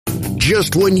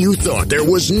just when you thought there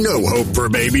was no hope for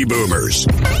baby boomers.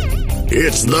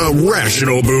 It's the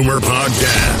Rational Boomer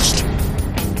Podcast.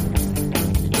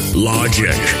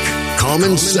 Logic,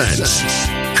 common sense,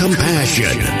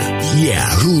 compassion. Yeah,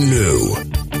 who knew?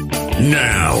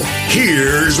 Now,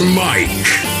 here's Mike.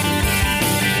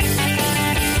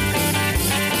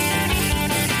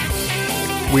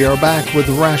 We are back with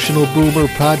the Rational Boomer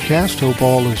Podcast. Hope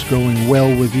all is going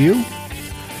well with you.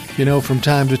 You know, from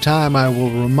time to time, I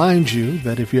will remind you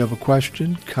that if you have a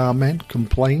question, comment,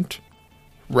 complaint,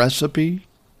 recipe,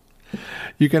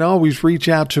 you can always reach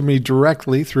out to me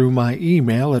directly through my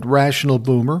email at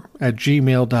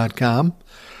rationalboomer@gmail.com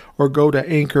or go to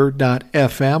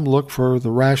anchor.fm, look for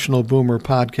the Rational Boomer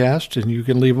Podcast, and you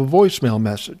can leave a voicemail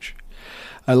message.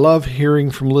 I love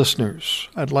hearing from listeners.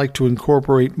 I'd like to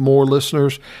incorporate more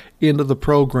listeners into the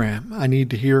program. I need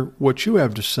to hear what you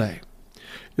have to say.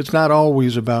 It's not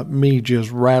always about me just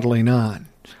rattling on.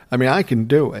 I mean, I can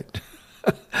do it.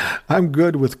 I'm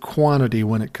good with quantity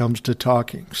when it comes to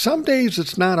talking. Some days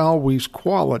it's not always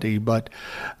quality, but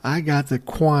I got the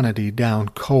quantity down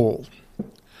cold.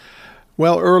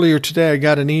 Well, earlier today I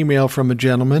got an email from a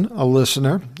gentleman, a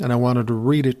listener, and I wanted to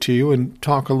read it to you and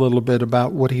talk a little bit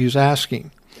about what he's asking.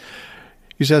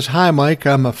 He says, "Hi, Mike.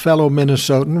 I'm a fellow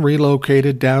Minnesotan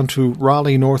relocated down to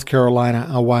Raleigh, North Carolina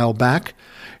a while back,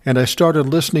 and I started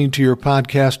listening to your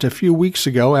podcast a few weeks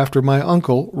ago after my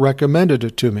uncle recommended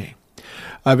it to me.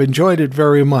 I've enjoyed it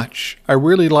very much. I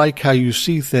really like how you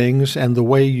see things and the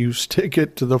way you stick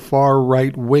it to the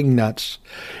far-right wingnuts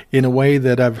in a way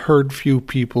that I've heard few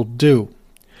people do.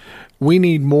 We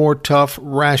need more tough,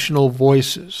 rational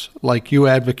voices like you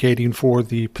advocating for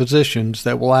the positions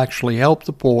that will actually help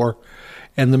the poor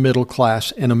and the middle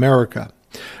class in America.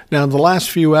 Now, in the last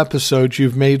few episodes,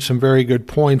 you've made some very good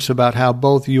points about how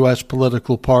both U.S.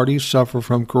 political parties suffer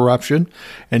from corruption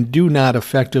and do not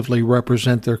effectively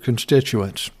represent their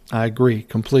constituents. I agree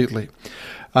completely.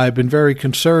 I've been very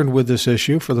concerned with this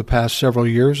issue for the past several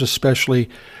years, especially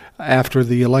after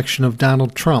the election of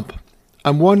Donald Trump.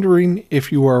 I'm wondering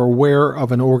if you are aware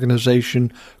of an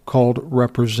organization called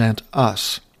Represent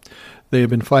Us. They have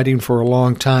been fighting for a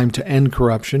long time to end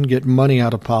corruption, get money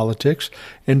out of politics,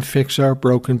 and fix our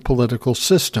broken political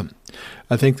system.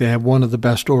 I think they have one of the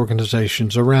best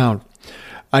organizations around.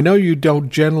 I know you don't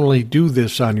generally do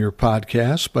this on your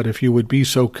podcast, but if you would be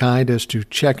so kind as to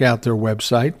check out their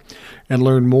website and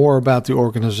learn more about the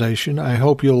organization, I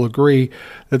hope you'll agree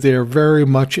that they are very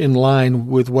much in line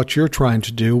with what you're trying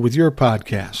to do with your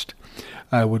podcast.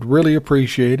 I would really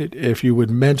appreciate it if you would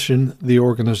mention the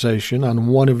organization on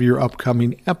one of your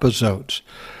upcoming episodes.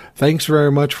 Thanks very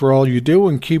much for all you do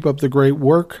and keep up the great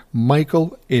work.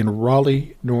 Michael in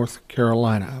Raleigh, North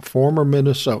Carolina, former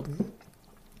Minnesotan."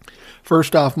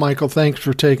 First off, Michael, thanks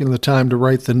for taking the time to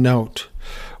write the note.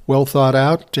 Well thought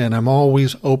out, and I'm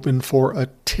always open for a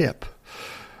tip,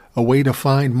 a way to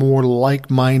find more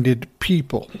like-minded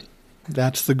people.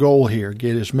 That's the goal here.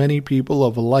 Get as many people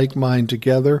of a like mind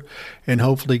together and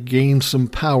hopefully gain some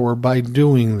power by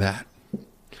doing that.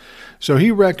 So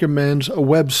he recommends a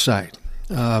website,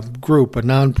 a group, a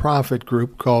nonprofit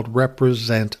group called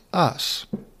Represent Us.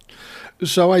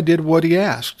 So I did what he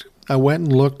asked. I went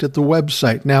and looked at the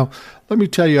website. Now, let me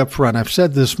tell you up front, I've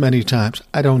said this many times,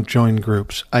 I don't join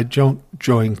groups. I don't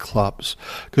join clubs.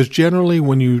 Because generally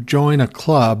when you join a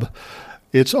club,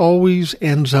 it always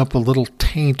ends up a little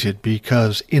tainted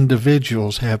because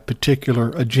individuals have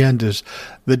particular agendas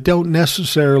that don't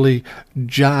necessarily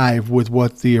jive with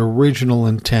what the original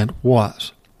intent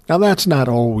was. Now, that's not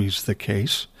always the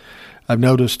case. I've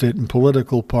noticed it in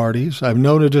political parties. I've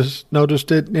noticed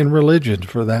it in religion,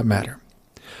 for that matter.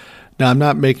 Now, I'm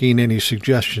not making any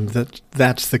suggestion that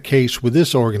that's the case with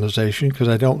this organization because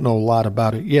I don't know a lot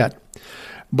about it yet.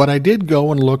 But I did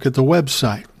go and look at the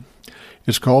website.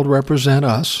 It's called Represent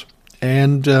Us,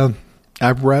 and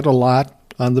I've read a lot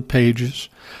on the pages.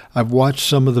 I've watched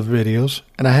some of the videos,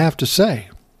 and I have to say,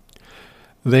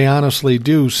 they honestly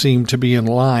do seem to be in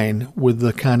line with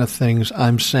the kind of things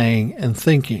I'm saying and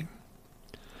thinking.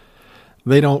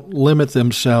 They don't limit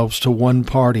themselves to one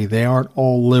party. They aren't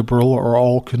all liberal or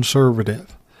all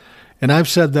conservative. And I've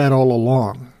said that all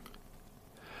along.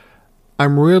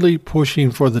 I'm really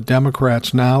pushing for the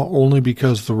Democrats now only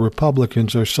because the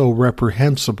Republicans are so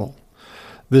reprehensible.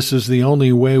 This is the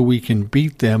only way we can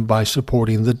beat them by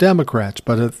supporting the Democrats.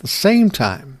 But at the same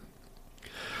time,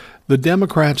 the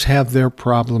Democrats have their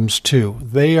problems too.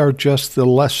 They are just the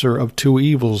lesser of two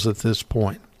evils at this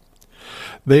point.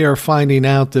 They are finding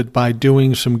out that by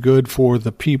doing some good for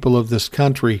the people of this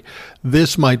country,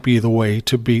 this might be the way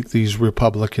to beat these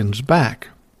Republicans back.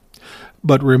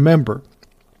 But remember,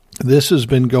 this has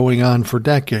been going on for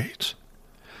decades.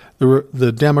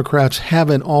 the Democrats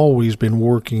haven't always been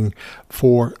working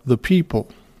for the people.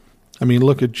 I mean,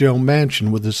 look at Joe Manchin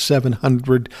with his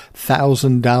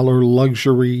 $700,000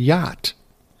 luxury yacht.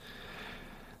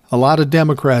 A lot of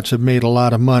Democrats have made a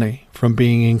lot of money from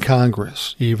being in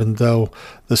Congress, even though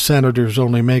the senators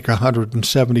only make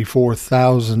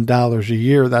 $174,000 a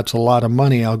year. That's a lot of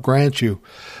money, I'll grant you.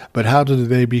 But how do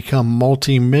they become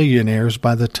multimillionaires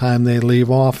by the time they leave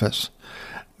office?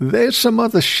 There's some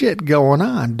other shit going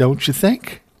on, don't you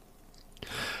think?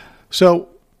 So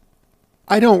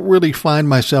I don't really find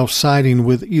myself siding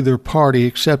with either party,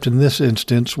 except in this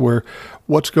instance where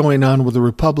what's going on with the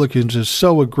Republicans is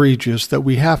so egregious that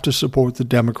we have to support the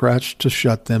Democrats to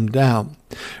shut them down.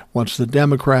 Once the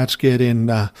Democrats get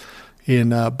in a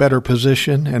better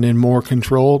position and in more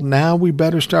control, now we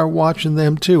better start watching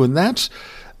them too. And that's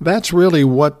really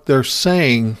what they're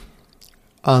saying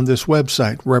on this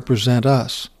website, Represent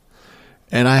Us.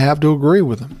 And I have to agree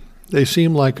with them. They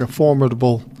seem like a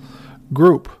formidable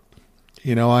group.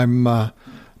 You know, I'm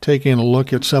taking a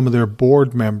look at some of their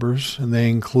board members, and they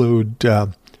include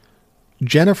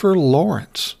Jennifer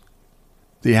Lawrence,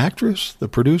 the actress, the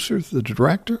producer, the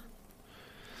director.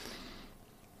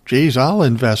 Geez, I'll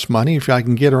invest money if I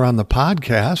can get her on the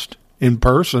podcast in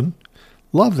person.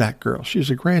 Love that girl. She's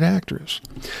a great actress.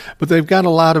 But they've got a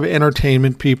lot of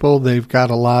entertainment people. They've got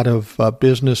a lot of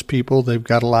business people. They've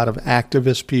got a lot of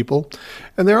activist people.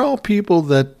 And they're all people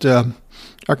that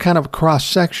are kind of a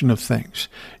cross-section of things.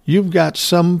 You've got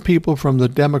some people from the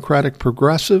Democratic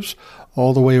progressives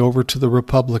all the way over to the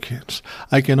Republicans.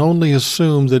 I can only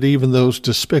assume that even those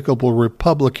despicable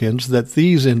Republicans, that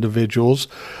these individuals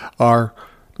are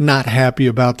not happy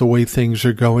about the way things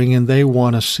are going, and they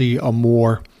want to see a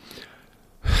more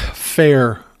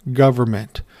fair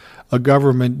government, a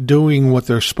government doing what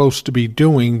they're supposed to be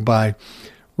doing by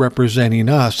representing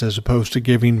us as opposed to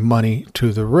giving money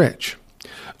to the rich.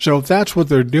 So if that's what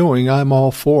they're doing, I'm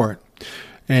all for it.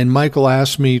 And Michael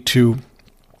asked me to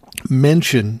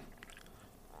mention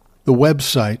the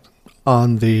website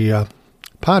on the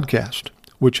podcast,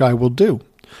 which I will do.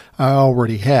 I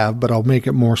already have, but I'll make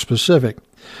it more specific.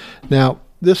 Now,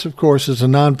 this, of course, is a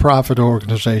nonprofit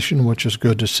organization, which is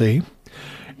good to see.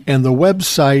 And the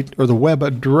website or the web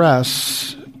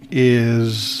address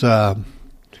is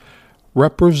represent.us,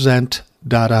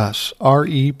 represent.us.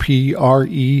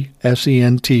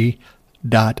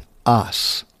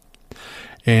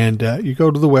 And you go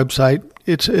to the website.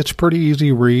 It's pretty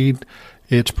easy read.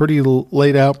 It's pretty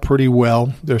laid out pretty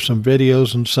well. There's some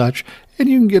videos and such, and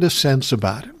you can get a sense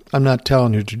about it. I'm not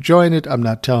telling you to join it. I'm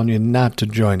not telling you not to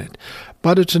join it.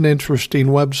 But it's an interesting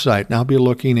website, and I'll be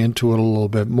looking into it a little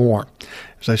bit more.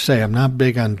 As I say, I'm not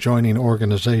big on joining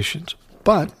organizations,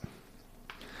 but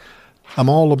I'm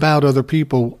all about other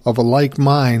people of a like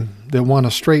mind that want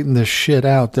to straighten this shit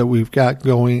out that we've got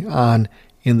going on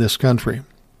in this country.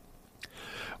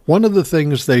 One of the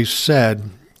things they said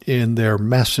in their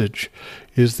message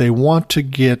is they want to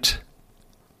get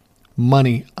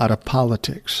money out of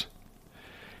politics.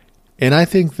 And I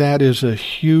think that is a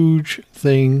huge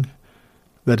thing,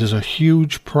 that is a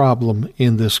huge problem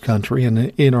in this country and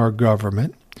in our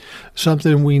government,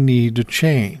 something we need to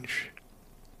change.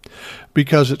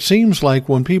 Because it seems like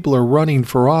when people are running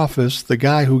for office, the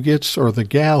guy who gets, or the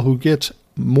gal who gets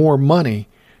more money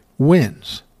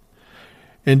wins.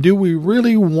 And do we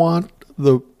really want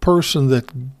the person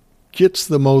that gets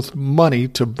the most money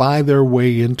to buy their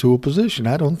way into a position?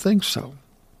 I don't think so.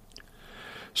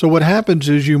 So what happens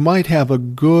is you might have a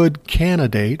good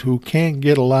candidate who can't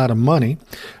get a lot of money.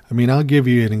 I mean, I'll give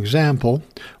you an example.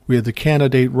 We had the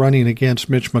candidate running against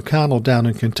Mitch McConnell down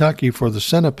in Kentucky for the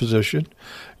Senate position.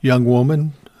 Young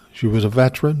woman. She was a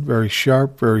veteran, very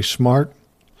sharp, very smart.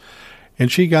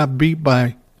 And she got beat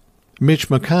by Mitch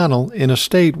McConnell in a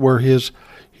state where his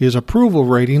approval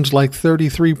rating's like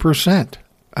 33%.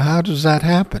 How does that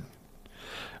happen?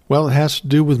 Well, it has to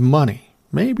do with money.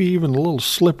 Maybe even a little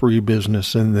slippery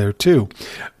business in there, too.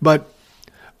 But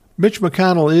Mitch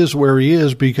McConnell is where he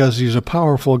is because he's a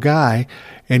powerful guy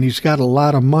and he's got a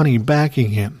lot of money backing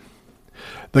him.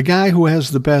 The guy who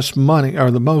has the best money or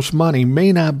the most money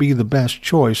may not be the best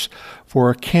choice for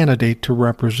a candidate to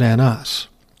represent us.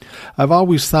 I've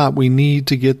always thought we need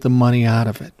to get the money out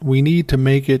of it. We need to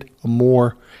make it a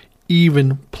more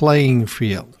even playing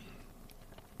field.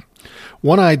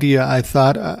 One idea I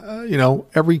thought,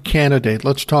 every candidate,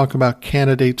 let's talk about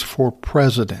candidates for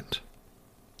president.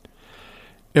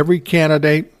 Every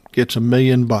candidate gets $1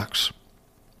 million.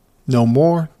 No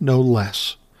more, no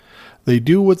less. They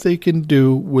do what they can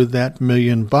do with that $1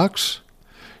 million.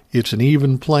 It's an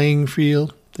even playing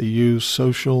field. They use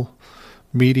social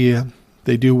media,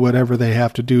 They do whatever they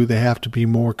have to do. They have to be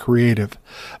more creative.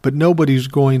 But nobody's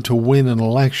going to win an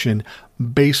election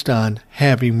based on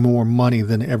having more money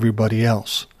than everybody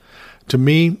else. To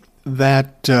me,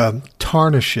 that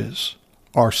tarnishes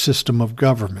our system of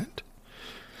government.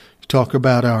 You talk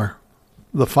about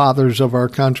the fathers of our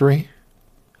country.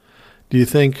 Do you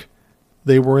think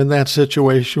they were in that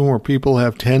situation where people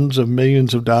have tens of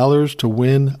millions of dollars to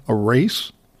win a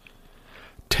race?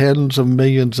 Tens of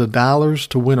millions of dollars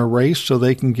to win a race so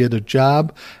they can get a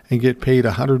job and get paid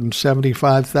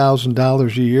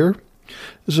 $175,000 a year?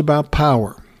 This is about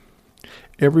power.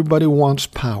 Everybody wants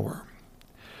power.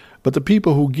 But the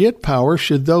people who get power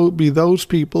should be those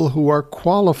people who are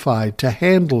qualified to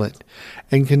handle it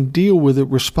and can deal with it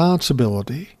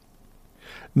responsibility.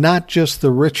 Not just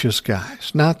the richest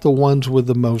guys, not the ones with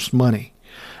the most money,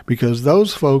 because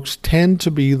those folks tend to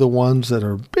be the ones that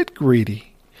are a bit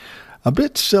greedy, a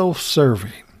bit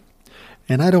self-serving,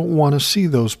 and I don't want to see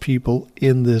those people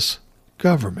in this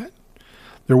government.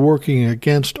 They're working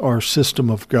against our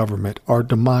system of government, our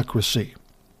democracy.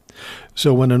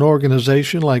 So when an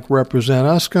organization like Represent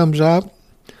Us comes out,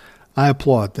 I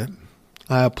applaud them.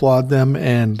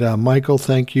 And Michael,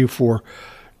 thank you for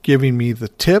giving me the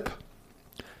tip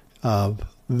of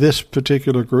this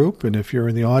particular group. And if you're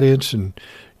in the audience and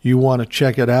you want to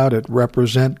check it out at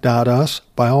represent.us,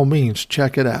 by all means,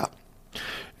 check it out.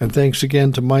 And thanks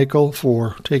again to Michael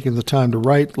for taking the time to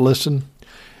write, listen,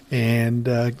 and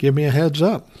give me a heads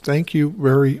up. Thank you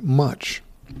very much.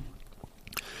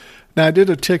 Now, I did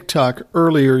a TikTok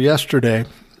earlier yesterday,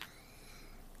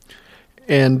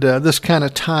 and this kind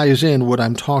of ties in what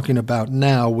I'm talking about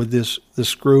now with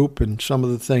this group and some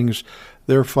of the things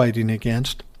they're fighting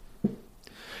against.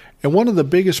 And one of the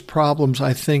biggest problems,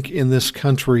 I think, in this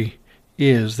country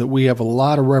is that we have a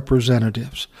lot of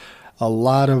representatives, a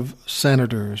lot of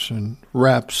senators and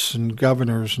reps and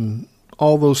governors and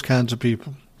all those kinds of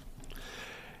people.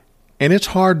 And it's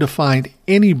hard to find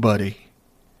anybody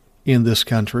in this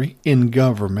country, in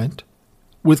government,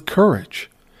 with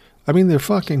courage. I mean, they're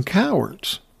fucking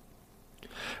cowards.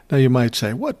 Now you might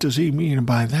say, what does he mean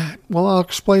by that? Well, I'll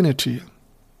explain it to you.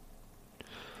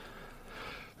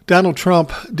 Donald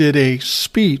Trump did a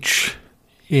speech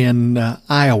in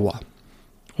Iowa.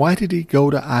 Why did he go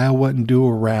to Iowa and do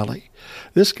a rally?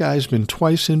 This guy's been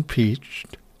twice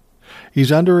impeached.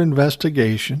 He's under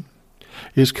investigation.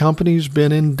 His company's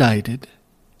been indicted.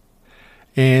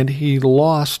 And he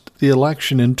lost the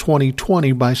election in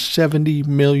 2020 by 70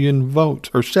 million votes,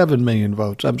 or 7 million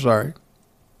votes, I'm sorry.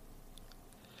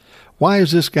 Why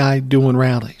is this guy doing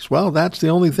rallies? Well, that's the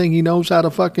only thing he knows how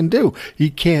to fucking do. He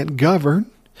can't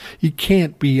govern. He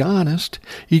can't be honest.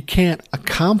 He can't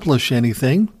accomplish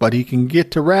anything, but he can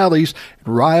get to rallies,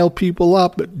 rile people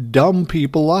up, dumb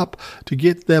people up, to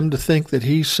get them to think that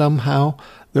he's somehow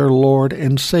their Lord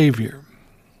and Savior.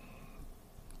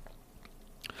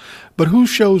 But who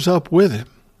shows up with him?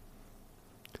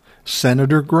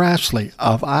 Senator Grassley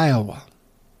of Iowa.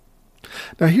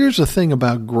 Now, here's the thing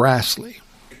about Grassley.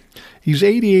 He's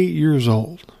 88 years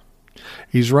old.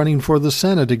 He's running for the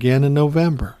Senate again in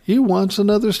November. He wants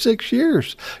another 6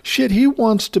 years. Shit, he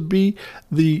wants to be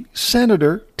the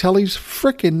senator till he's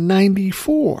frickin'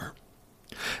 94.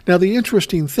 Now, the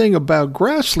interesting thing about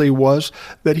Grassley was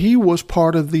that he was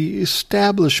part of the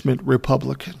establishment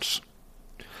Republicans.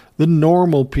 The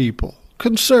normal people,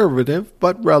 conservative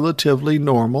but relatively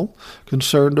normal,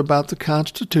 concerned about the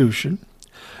Constitution.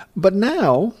 But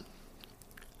now,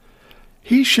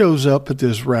 he shows up at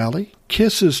this rally,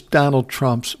 kisses Donald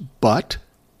Trump's butt,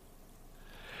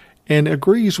 and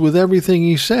agrees with everything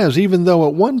he says, even though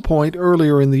at one point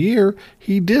earlier in the year,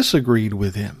 he disagreed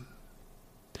with him.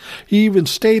 He even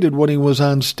stated when he was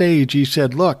on stage, he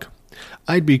said, look,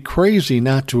 I'd be crazy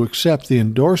not to accept the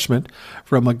endorsement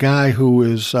from a guy who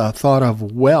is thought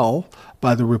of well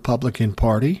by the Republican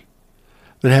Party,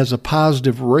 that has a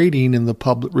positive rating in the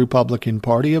Republican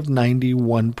Party of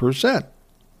 91%.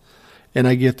 And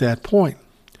I get that point.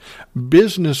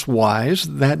 Business-wise,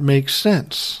 that makes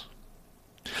sense.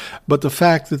 But the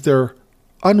fact that they're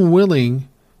unwilling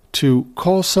to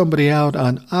call somebody out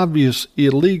on obvious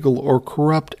illegal or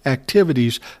corrupt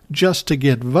activities just to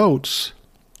get votes,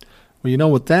 well, you know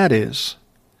what that is?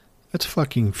 That's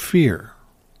fucking fear.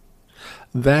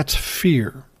 That's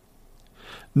fear.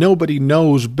 Nobody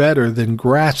knows better than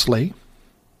Grassley.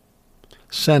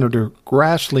 Senator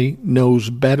Grassley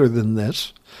knows better than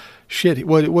this. Shit,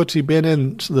 what's he been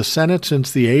in the Senate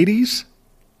since the 80s?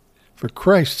 For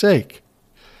Christ's sake.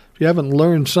 If you haven't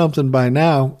learned something by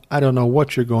now, I don't know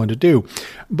what you're going to do.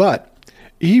 But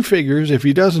he figures if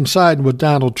he doesn't side with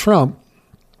Donald Trump,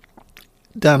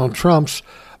 Donald Trump's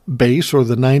base, or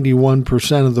the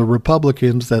 91% of the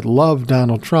Republicans that love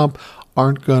Donald Trump,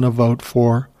 aren't going to vote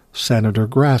for Senator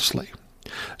Grassley.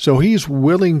 So he's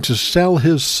willing to sell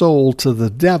his soul to the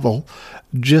devil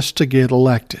just to get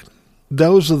elected.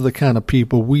 Those are the kind of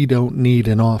people we don't need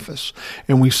in office.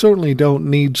 And we certainly don't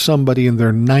need somebody in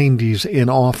their 90s in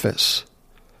office.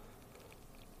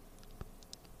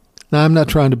 Now, I'm not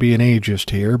trying to be an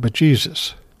ageist here, but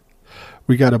Jesus.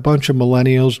 We got a bunch of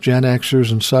millennials, Gen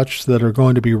Xers, and such that are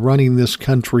going to be running this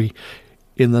country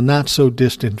in the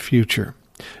not-so-distant future.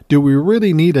 Do we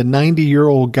really need a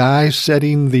 90-year-old guy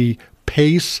setting the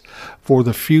pace for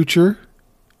the future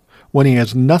when he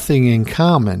has nothing in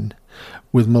common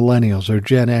with millennials or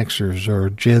Gen Xers or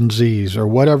Gen Zs or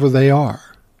whatever they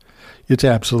are? It's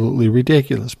absolutely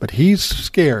ridiculous, but he's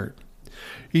scared.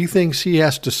 He thinks he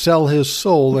has to sell his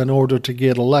soul in order to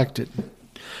get elected.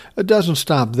 It doesn't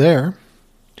stop there.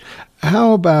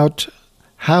 How about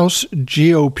House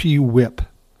GOP whip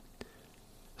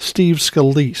Steve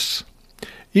Scalise?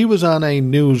 He was on a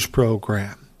news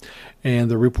program, and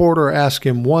the reporter asked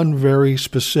him one very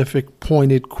specific,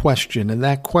 pointed question, and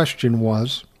that question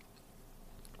was,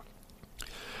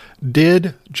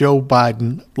 did Joe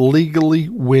Biden legally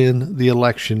win the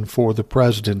election for the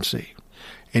presidency?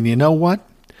 And you know what?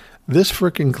 This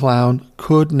frickin' clown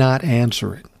could not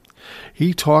answer it.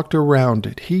 He talked around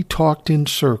it. He talked in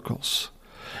circles.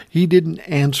 He didn't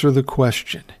answer the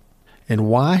question. And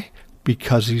why?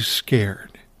 Because he's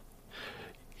scared.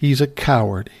 He's a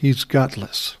coward. He's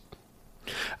gutless.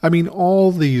 I mean,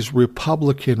 all these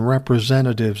Republican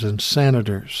representatives and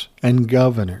senators and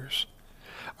governors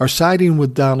are siding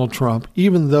with Donald Trump,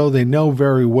 even though they know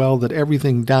very well that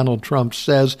everything Donald Trump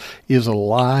says is a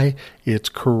lie, it's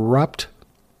corrupt.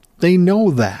 They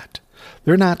know that.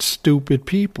 They're not stupid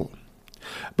people.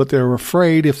 But they're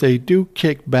afraid if they do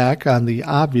kick back on the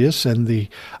obvious and the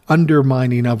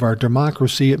undermining of our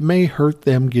democracy, it may hurt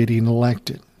them getting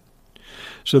elected.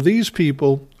 So these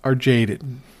people are jaded.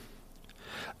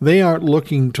 They aren't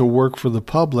looking to work for the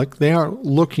public. They aren't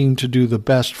looking to do the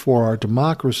best for our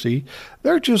democracy.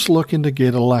 They're just looking to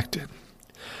get elected.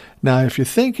 Now, if you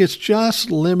think it's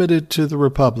just limited to the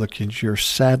Republicans, you're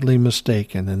sadly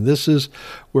mistaken. And this is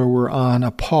where we're on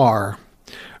a par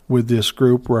with this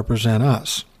group Represent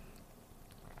Us.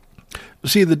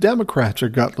 See, the Democrats are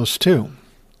gutless too.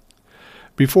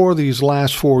 Before these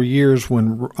last 4 years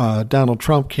when Donald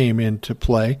Trump came into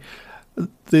play,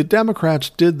 the Democrats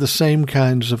did the same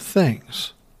kinds of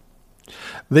things.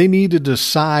 They needed to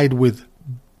side with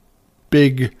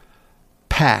big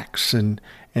PACs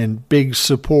and big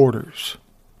supporters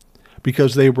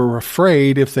because they were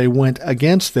afraid if they went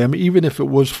against them, even if it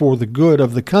was for the good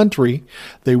of the country,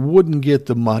 they wouldn't get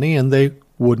the money and they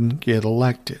wouldn't get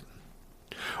elected.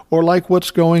 Or like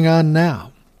what's going on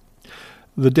now.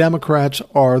 The Democrats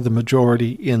are the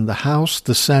majority in the House,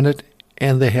 the Senate,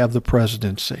 and they have the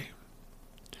presidency.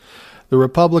 The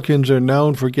Republicans are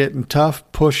known for getting tough,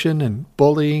 pushing, and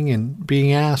bullying, and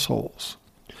being assholes.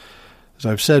 As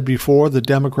I've said before, the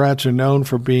Democrats are known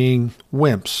for being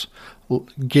wimps,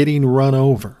 getting run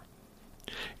over.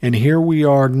 And here we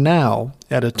are now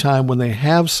at a time when they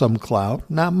have some clout,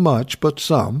 not much, but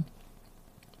some,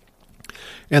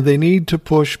 and they need to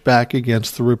push back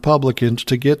against the Republicans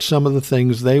to get some of the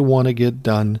things they want to get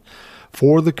done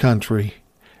for the country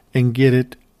and get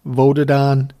it voted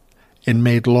on and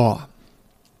made law.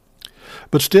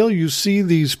 But still, you see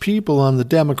these people on the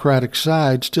Democratic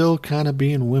side still kind of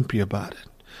being wimpy about it.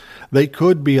 They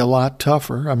could be a lot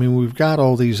tougher. I mean, we've got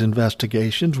all these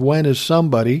investigations. When is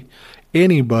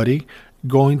anybody,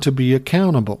 going to be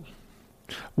accountable?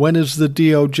 When is the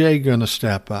DOJ going to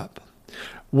step up?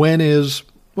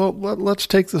 Let's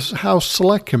take this House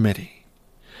Select Committee.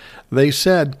 They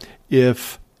said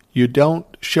if you don't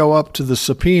show up to the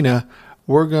subpoena,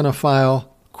 we're going to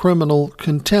file criminal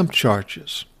contempt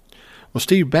charges. Well,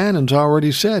 Steve Bannon's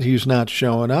already said he's not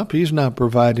showing up. He's not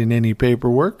providing any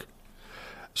paperwork.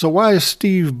 So why is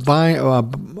Steve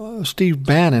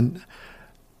Bannon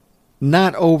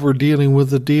not over dealing with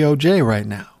the DOJ right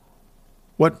now?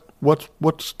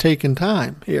 What's taking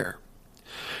time here?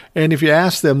 And if you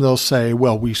ask them, they'll say,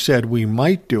 well, we said we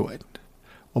might do it.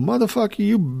 Well, motherfucker,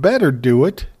 you better do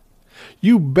it.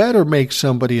 You better make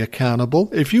somebody accountable.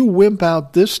 If you wimp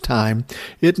out this time,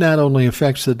 it not only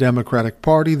affects the Democratic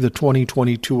Party, the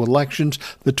 2022 elections,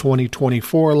 the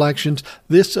 2024 elections,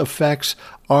 this affects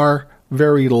our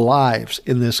very lives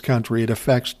in this country. It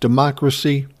affects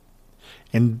democracy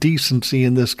and decency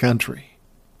in this country.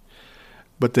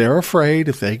 But they're afraid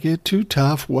if they get too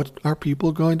tough, what are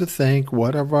people going to think?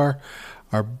 What are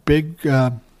our big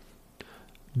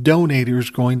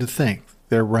donators going to think?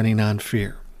 They're running on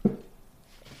fear.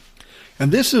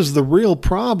 And this is the real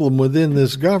problem within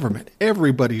this government.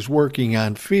 Everybody's working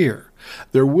on fear.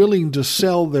 They're willing to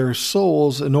sell their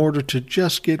souls in order to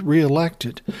just get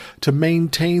reelected, to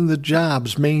maintain the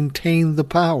jobs, maintain the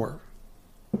power.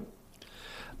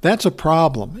 That's a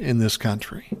problem in this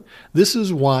country. This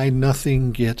is why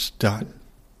nothing gets done.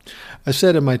 I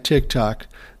said in my TikTok,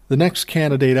 the next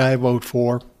candidate I vote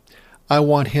for, I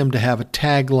want him to have a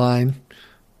tagline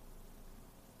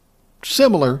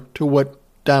similar to what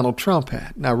Donald Trump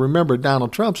had. Now remember,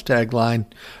 Donald Trump's tagline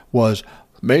was,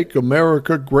 "Make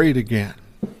America Great Again."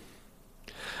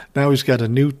 Now he's got a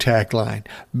new tagline,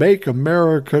 "Make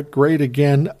America Great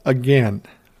Again, again."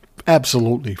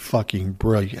 Absolutely fucking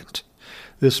brilliant.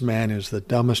 This man is the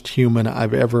dumbest human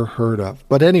I've ever heard of.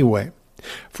 But anyway,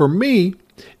 for me,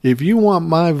 if you want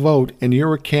my vote and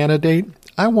you're a candidate,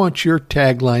 I want your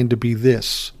tagline to be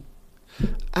this: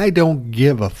 I don't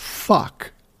give a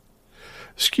fuck.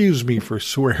 Excuse me for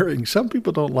swearing. Some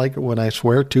people don't like it when I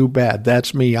swear. Too bad.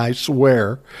 That's me. I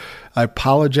swear. I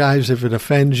apologize if it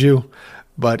offends you,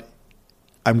 but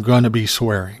I'm going to be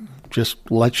swearing. Just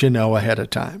let you know ahead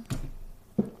of time.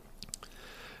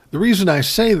 The reason I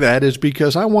say that is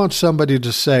because I want somebody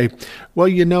to say, well,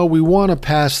 you know, we want to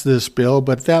pass this bill,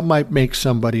 but that might make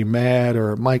somebody mad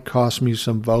or it might cost me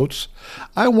some votes.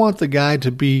 I want the guy to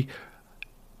be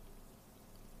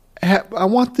I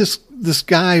want this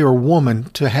guy or woman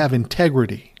to have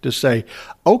integrity, to say,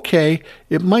 okay,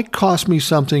 it might cost me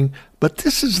something, but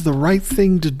this is the right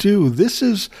thing to do. This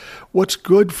is what's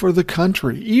good for the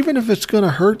country. Even if it's going to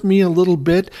hurt me a little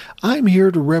bit, I'm here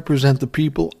to represent the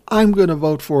people. I'm going to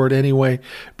vote for it anyway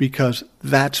because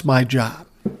that's my job.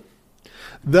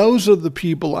 Those are the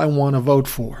people I want to vote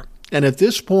for. And at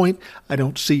this point, I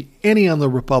don't see any on the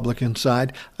Republican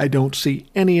side. I don't see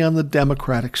any on the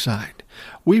Democratic side.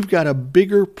 We've got a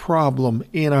bigger problem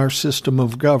in our system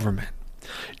of government.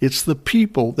 It's the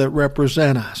people that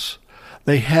represent us.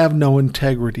 They have no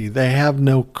integrity. They have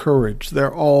no courage.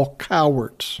 They're all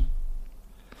cowards.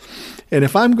 And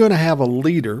if I'm going to have a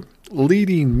leader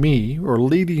leading me or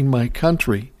leading my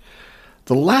country,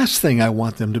 the last thing I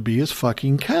want them to be is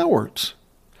fucking cowards.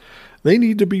 They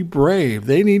need to be brave.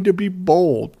 They need to be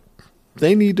bold.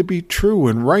 They need to be true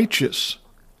and righteous.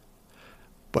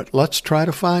 But let's try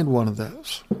to find one of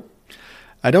those.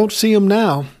 I don't see them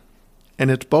now,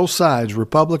 and it's both sides,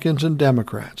 Republicans and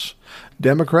Democrats.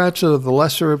 Democrats are the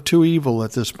lesser of two evil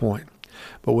at this point.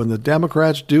 But when the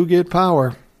Democrats do get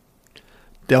power,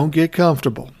 don't get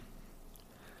comfortable.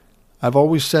 I've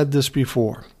always said this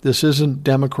before. This isn't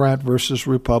Democrat versus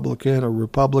Republican or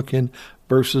Republican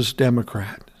versus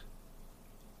Democrat.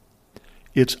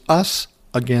 It's us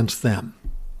against them.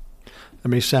 That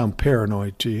may sound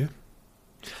paranoid to you.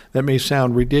 That may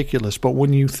sound ridiculous, but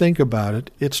when you think about it,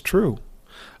 it's true.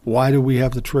 Why do we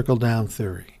have the trickle-down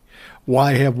theory?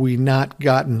 Why have we not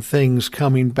gotten things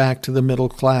coming back to the middle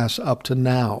class up to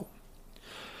now?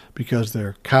 Because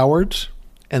they're cowards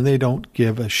and they don't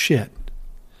give a shit.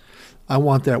 I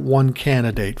want that one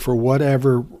candidate for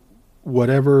whatever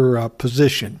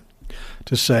position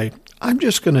to say, I'm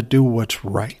just going to do what's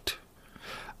right.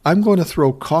 I'm going to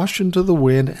throw caution to the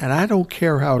wind, and I don't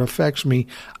care how it affects me.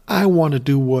 I want to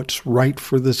do what's right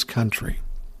for this country.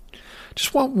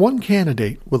 Just want one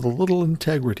candidate with a little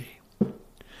integrity.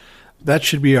 That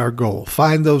should be our goal.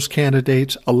 Find those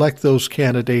candidates, elect those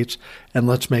candidates, and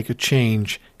let's make a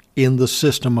change in the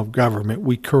system of government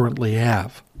we currently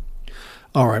have.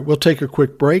 All right, we'll take a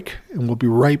quick break, and we'll be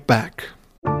right back.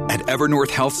 At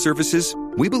Evernorth Health Services,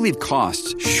 we believe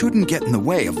costs shouldn't get in the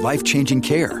way of life-changing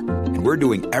care, and we're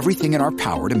doing everything in our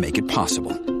power to make it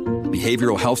possible.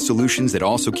 Behavioral health solutions that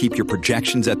also keep your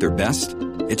projections at their best?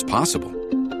 It's possible.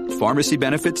 Pharmacy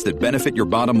benefits that benefit your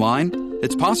bottom line?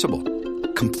 It's possible.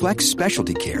 Complex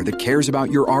specialty care that cares about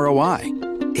your ROI?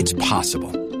 It's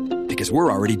possible. Because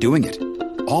we're already doing it.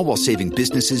 All while saving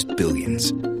businesses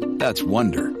billions. That's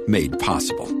Wonder made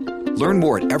possible. Learn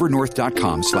more at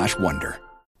evernorth.com/wonder.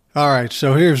 All right,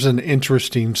 so here's an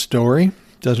interesting story.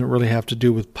 Doesn't really have to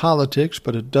do with politics,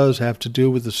 but it does have to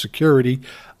do with the security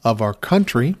of our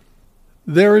country.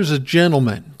 There is a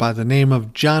gentleman by the name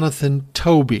of Jonathan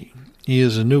Toby. He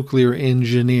is a nuclear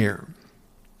engineer.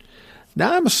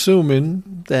 Now, I'm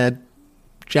assuming that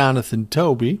Jonathan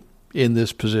Toby, in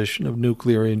this position of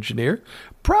nuclear engineer,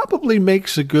 probably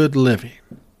makes a good living.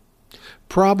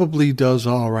 Probably does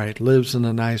all right. Lives in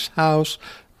a nice house,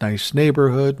 nice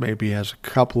neighborhood, maybe has a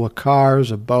couple of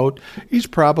cars, a boat. He's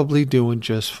probably doing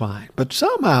just fine. But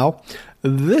somehow,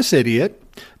 this idiot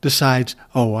decides,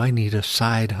 oh, I need a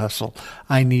side hustle.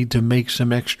 I need to make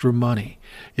some extra money.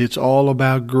 It's all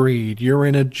about greed. You're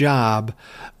in a job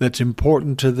that's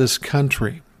important to this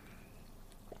country.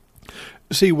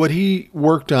 See, what he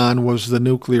worked on was the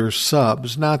nuclear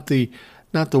subs, not the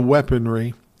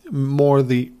weaponry, more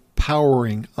the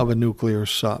powering of a nuclear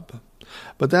sub.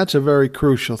 But that's a very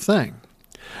crucial thing.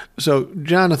 So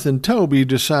Jonathan Toby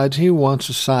decides he wants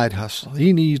a side hustle.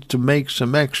 He needs to make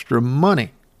some extra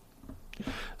money.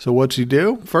 So what's he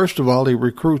do? First of all, he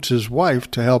recruits his wife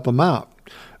to help him out.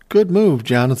 Good move,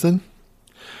 Jonathan.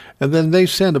 And then they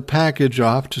send a package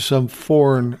off to some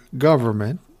foreign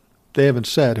government. They haven't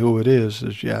said who it is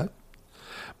as yet.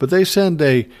 But they send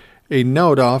a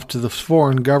note off to the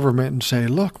foreign government and say,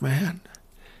 look, man,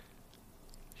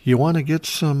 you want to get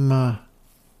some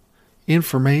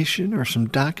information or some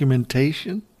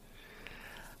documentation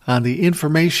on the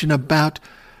information about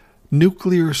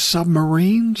nuclear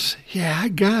submarines? Yeah, I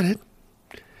got it.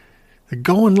 They're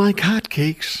going like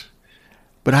hotcakes,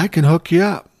 but I can hook you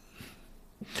up.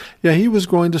 Yeah, he was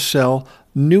going to sell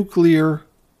nuclear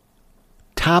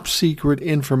top secret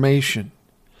information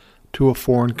to a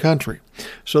foreign country.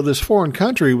 So this foreign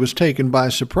country was taken by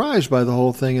surprise by the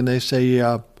whole thing, and they say,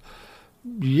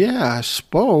 yeah, I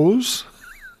suppose.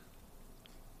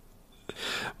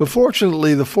 But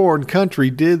fortunately, the foreign country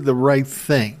did the right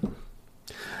thing.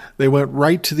 They went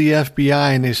right to the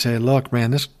FBI and they say, look,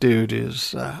 man, this dude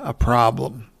is a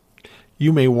problem.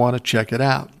 You may want to check it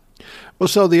out. Well,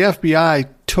 so the FBI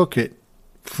took it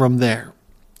from there.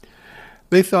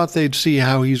 They thought they'd see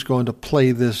how he's going to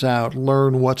play this out,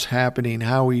 learn what's happening,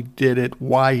 how he did it,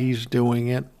 why he's doing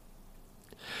it.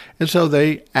 And so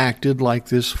they acted like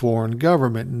this foreign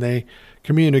government, and they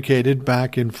communicated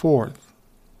back and forth.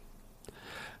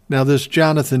 Now, this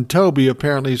Jonathan Toby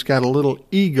apparently has got a little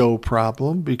ego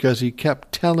problem because he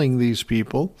kept telling these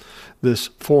people, this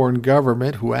foreign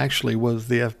government, who actually was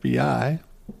the FBI,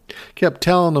 kept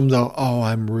telling them, though, oh,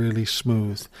 I'm really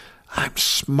smooth. I'm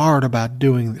smart about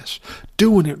doing this,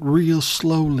 doing it real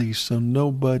slowly so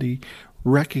nobody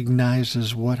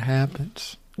recognizes what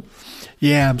happens.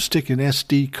 Yeah, I'm sticking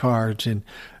SD cards in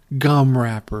gum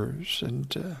wrappers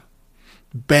and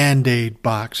Band-Aid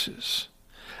boxes.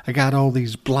 I got all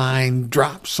these blind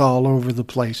drops all over the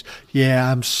place. Yeah,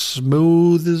 I'm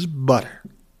smooth as butter.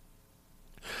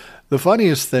 The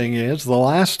funniest thing is, the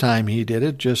last time he did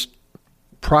it, just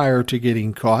prior to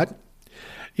getting caught,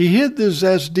 he hid this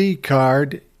SD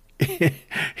card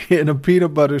in a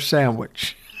peanut butter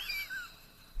sandwich.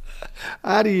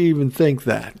 How do you even think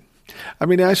that? I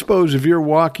mean, I suppose if you're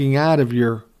walking out of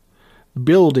your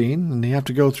building and you have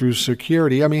to go through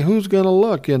security, I mean, who's going to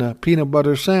look in a peanut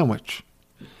butter sandwich?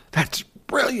 That's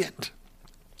brilliant.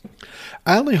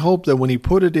 I only hope that when he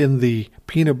put it in the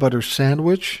peanut butter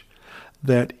sandwich,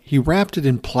 that he wrapped it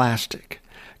in plastic.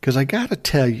 Because I got to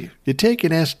tell you, you take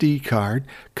an SD card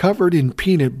covered in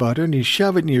peanut butter and you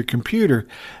shove it in your computer,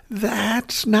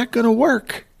 that's not going to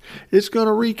work. It's going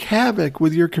to wreak havoc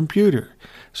with your computer.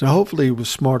 So hopefully he was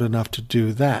smart enough to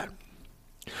do that.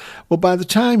 Well, by the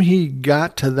time he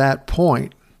got to that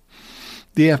point,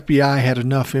 the FBI had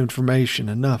enough information,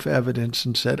 enough evidence,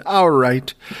 and said, all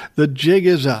right, the jig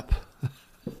is up.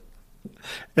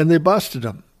 And they busted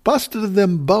him. Busted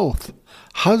them both.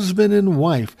 Husband and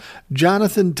wife.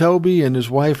 Jonathan Toby and his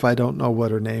wife, I don't know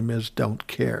what her name is, don't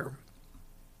care.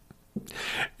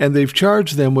 And they've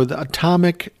charged them with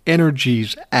Atomic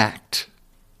Energies Act.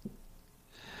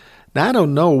 Now, I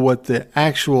don't know what the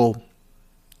actual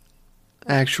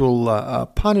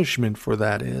punishment for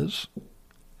that is.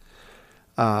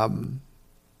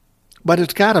 But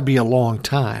it's got to be a long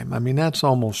time. I mean, that's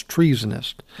almost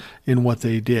treasonous in what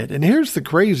they did. And here's the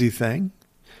crazy thing.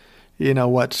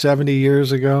 70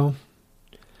 years ago?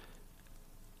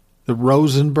 The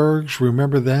Rosenbergs,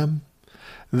 remember them?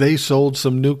 They sold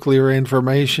some nuclear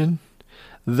information.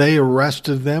 They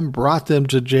arrested them, brought them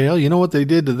to jail. You know what they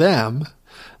did to them?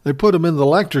 They put them in the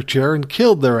electric chair and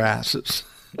killed their asses.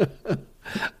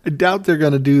 I doubt they're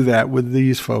going to do that with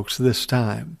these folks this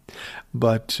time.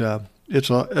 But it's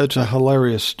a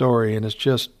hilarious story, and it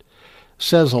just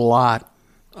says a lot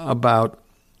about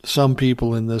some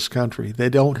people in this country. They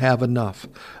don't have enough.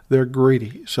 They're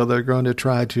greedy, so they're going to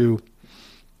try to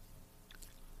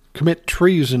commit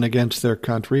treason against their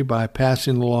country by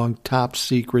passing along top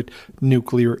secret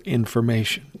nuclear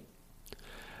information.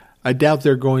 I doubt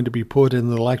they're going to be put in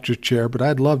the electric chair, but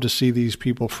I'd love to see these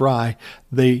people fry.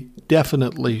 They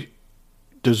definitely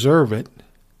deserve it.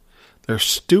 They're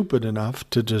stupid enough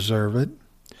to deserve it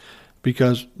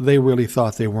because they really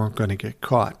thought they weren't going to get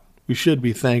caught. We should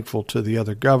be thankful to the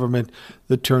other government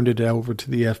that turned it over to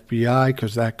the FBI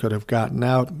because that could have gotten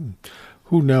out. And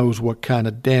who knows what kind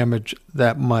of damage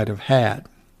that might have had.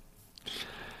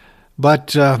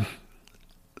 But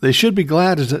they should be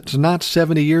glad as it's not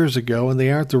 70 years ago and they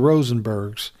aren't the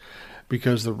Rosenbergs,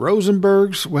 because the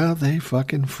Rosenbergs, well, they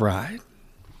fucking fried.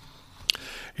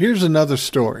 Here's another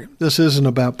story. This isn't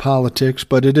about politics,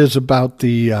 but it is about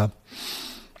the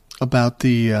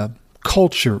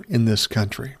culture in this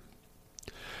country.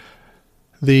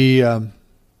 The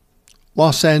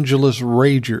Los Angeles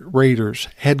Raiders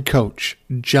head coach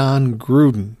Jon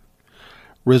Gruden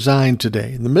resigned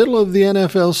today in the middle of the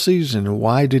NFL season. And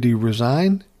why did he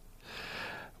resign?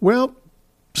 Well,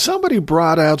 somebody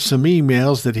brought out some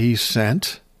emails that he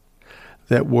sent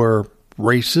that were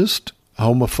racist,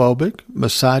 homophobic,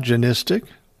 misogynistic.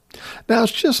 Now,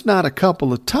 it's just not a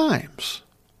couple of times.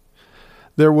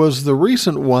 There was the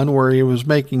recent one where he was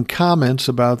making comments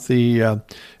about the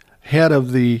head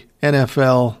of the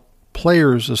NFL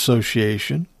Players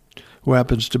Association, who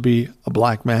happens to be a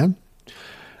black man.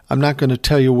 I'm not going to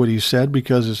tell you what he said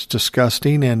because it's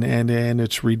disgusting and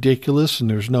it's ridiculous and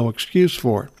there's no excuse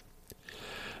for it.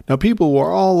 Now, people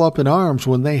were all up in arms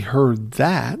when they heard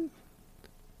that.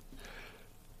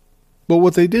 But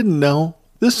what they didn't know,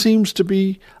 this seems to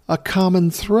be a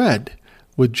common thread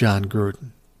with Jon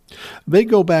Gruden. They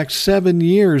go back 7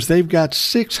 years. They've got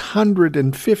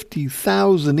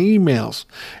 650,000 emails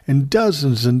and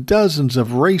dozens of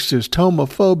racist,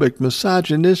 homophobic,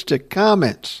 misogynistic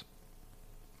comments.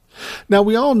 Now,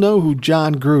 we all know who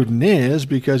Jon Gruden is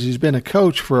because he's been a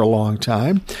coach for a long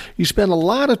time. He spent a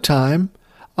lot of time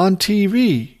on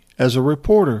TV as a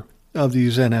reporter of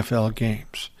these NFL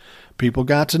games. People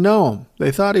got to know him.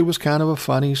 They thought he was kind of a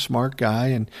funny, smart guy,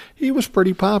 and he was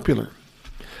pretty popular.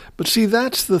 But see,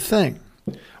 that's the thing.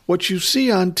 What you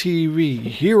see on TV,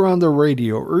 here on the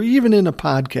radio, or even in a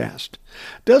podcast,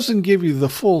 doesn't give you the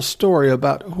full story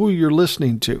about who you're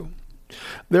listening to.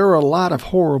 There are a lot of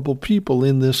horrible people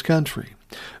in this country.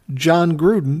 Jon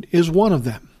Gruden is one of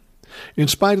them. In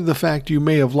spite of the fact you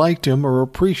may have liked him or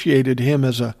appreciated him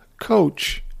as a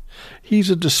coach, he's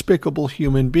a despicable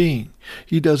human being.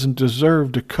 He doesn't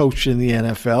deserve to coach in the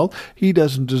NFL. He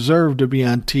doesn't deserve to be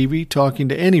on TV talking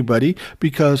to anybody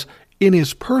because in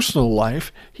his personal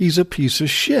life, he's a piece of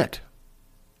shit.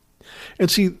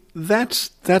 And see, that's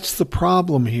the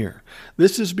problem here.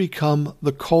 This has become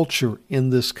the culture in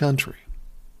this country.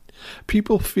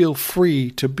 People feel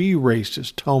free to be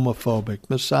racist, homophobic,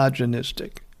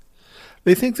 misogynistic.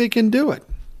 They think they can do it.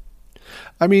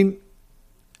 I mean,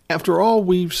 after all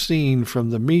we've seen from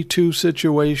the Me Too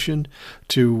situation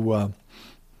to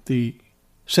the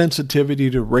sensitivity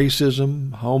to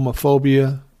racism,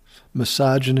 homophobia,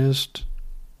 misogynist,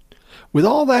 with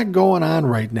all that going on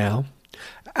right now,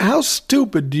 how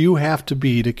stupid do you have to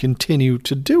be to continue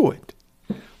to do it?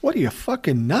 What are you,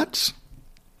 fucking nuts?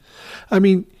 I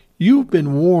mean, you've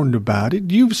been warned about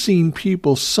it. You've seen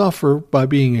people suffer by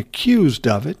being accused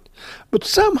of it. But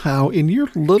somehow in your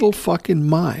little fucking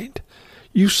mind,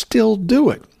 you still do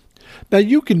it. Now,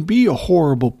 you can be a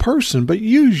horrible person, but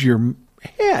use your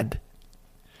head.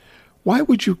 Why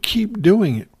would you keep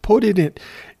doing it? Put it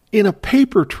in a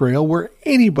paper trail where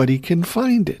anybody can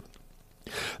find it.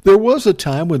 There was a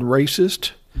time when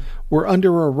racists were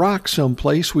under a rock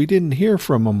someplace. We didn't hear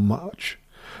from them much.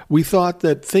 We thought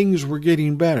that things were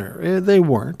getting better. They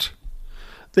weren't.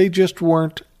 They just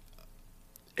weren't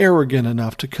arrogant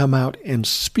enough to come out and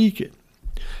speak it.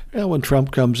 Now, when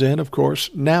Trump comes in, of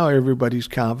course, now everybody's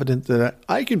confident that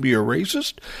I can be a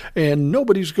racist and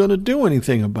nobody's going to do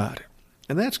anything about it.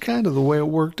 And that's kind of the way it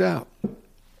worked out.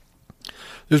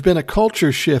 There's been a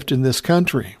culture shift in this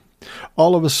country.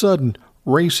 All of a sudden,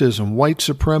 racism, white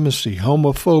supremacy,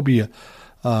 homophobia,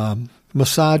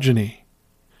 misogyny,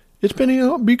 it's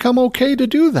been become okay to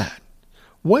do that.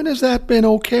 When has that been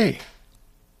okay?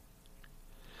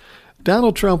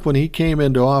 Donald Trump, when he came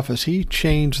into office, he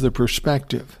changed the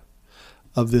perspective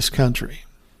of this country.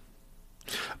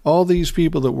 All these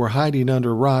people that were hiding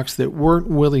under rocks that weren't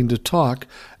willing to talk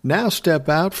now step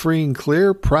out free and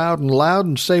clear, proud and loud,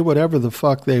 and say whatever the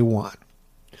fuck they want.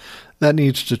 That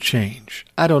needs to change.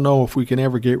 I don't know if we can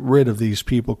ever get rid of these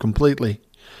people completely,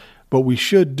 but we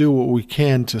should do what we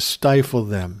can to stifle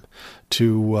them,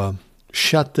 to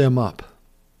shut them up.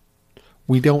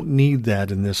 We don't need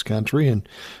that in this country, and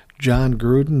Jon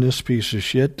Gruden, this piece of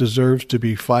shit, deserves to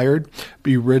be fired,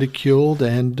 be ridiculed,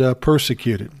 and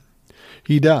persecuted.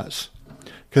 He does,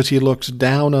 because he looks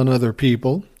down on other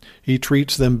people. He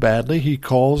treats them badly. He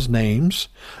calls names.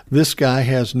 This guy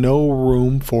has no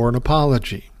room for an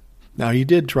apology. Now, he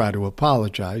did try to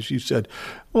apologize. He said,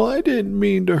 well, I didn't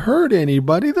mean to hurt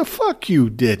anybody. The fuck you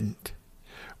didn't.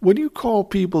 When you call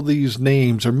people these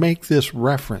names or make this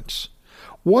reference,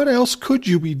 what else could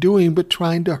you be doing but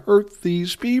trying to hurt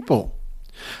these people?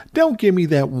 Don't give me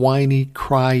that whiny,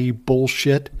 cryy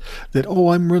bullshit that, oh,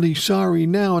 I'm really sorry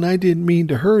now and I didn't mean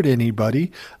to hurt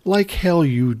anybody. Like hell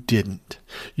you didn't.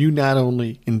 You not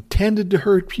only intended to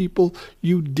hurt people,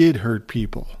 you did hurt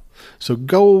people. So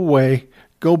go away,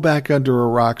 go back under a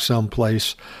rock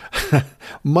someplace.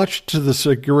 Much to the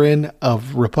chagrin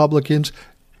of Republicans,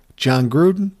 John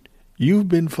Gruden, you've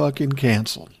been fucking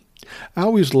canceled. I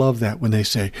always love that when they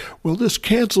say, well, this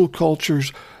cancel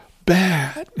culture's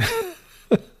bad.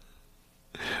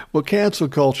 Well, cancel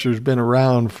culture's been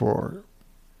around for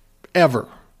ever.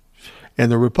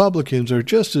 And the Republicans are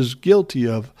just as guilty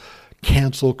of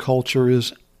cancel culture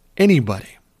as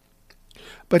anybody.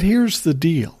 But here's the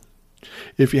deal.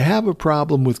 If you have a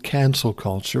problem with cancel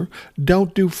culture,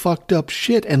 don't do fucked up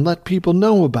shit and let people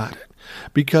know about it.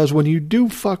 Because when you do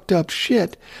fucked up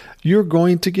shit, you're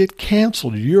going to get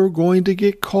canceled. You're going to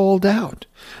get called out.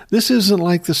 This isn't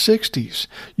like the 60s.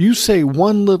 You say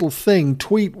one little thing,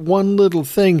 tweet one little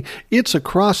thing, it's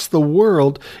across the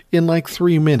world in like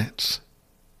 3 minutes.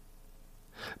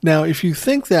 Now, if you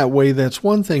think that way, that's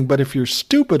one thing. But if you're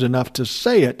stupid enough to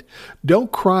say it,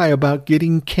 don't cry about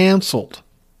getting canceled.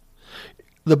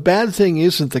 The bad thing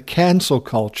isn't the cancel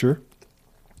culture.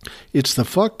 It's the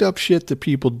fucked up shit that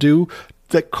people do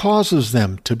that causes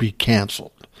them to be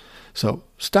canceled. So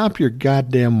stop your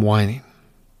goddamn whining.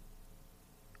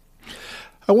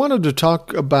 I wanted to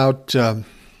talk about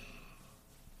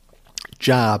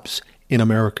jobs in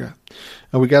America.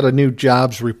 We got a new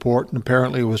jobs report, and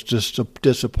apparently it was just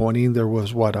disappointing. There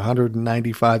was,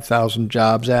 195,000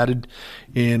 jobs added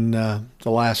in the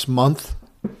last month.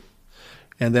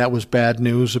 And that was bad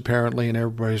news, apparently, and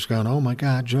everybody's going, oh, my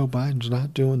God, Joe Biden's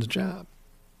not doing the job.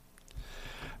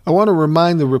 I want to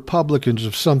remind the Republicans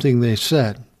of something they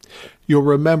said. You'll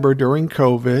remember during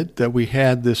COVID that we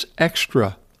had this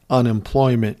extra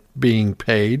unemployment being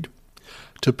paid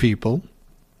to people,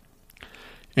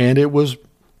 and it was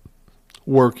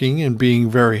working and being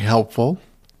very helpful.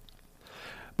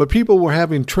 But people were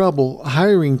having trouble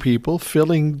hiring people,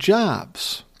 filling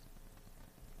jobs.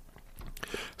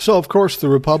 So, of course, the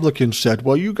Republicans said,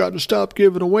 well, you got to stop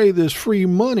giving away this free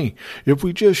money. If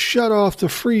we just shut off the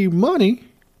free money,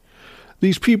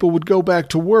 these people would go back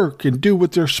to work and do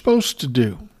what they're supposed to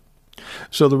do.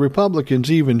 So the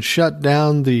Republicans even shut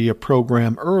down the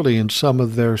program early in some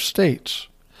of their states.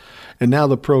 And now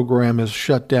the program is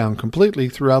shut down completely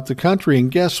throughout the country.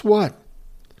 And guess what?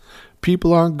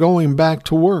 People aren't going back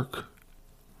to work.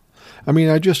 I mean,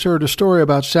 I just heard a story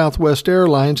about Southwest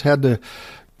Airlines had to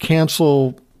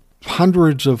cancel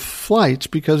hundreds of flights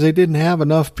because they didn't have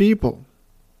enough people.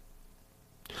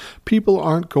 People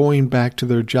aren't going back to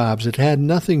their jobs. It had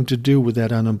nothing to do with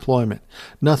that unemployment.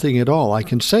 Nothing at all. I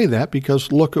can say that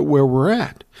because look at where we're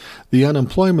at. The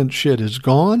unemployment shit is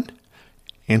gone,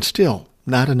 and still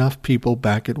not enough people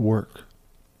back at work.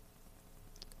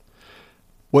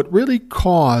 What really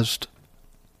caused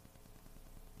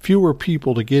fewer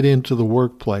people to get into the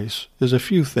workplace is a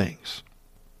few things.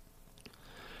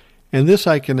 And this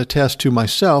I can attest to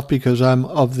myself because I'm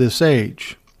of this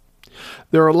age.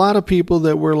 There are a lot of people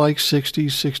that were like 60,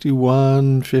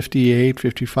 61, 58,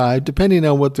 55, depending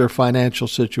on what their financial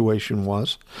situation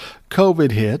was.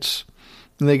 COVID hits,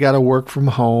 and they got to work from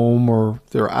home, or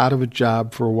they're out of a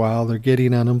job for a while. They're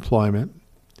getting unemployment.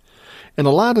 And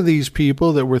a lot of these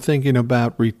people that were thinking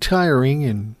about retiring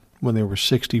and when they were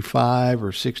 65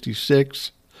 or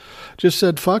 66 just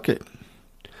said, fuck it.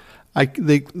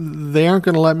 They aren't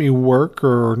going to let me work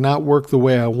or not work the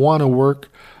way I want to work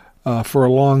for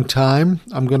a long time.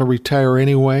 I'm going to retire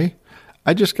anyway.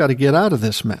 I just got to get out of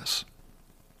this mess.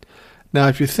 Now,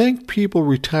 if you think people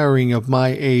retiring of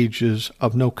my age is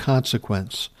of no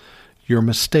consequence, you're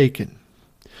mistaken.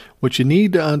 What you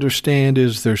need to understand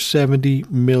is there's 70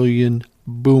 million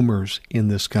boomers in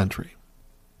this country.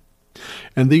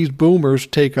 And these boomers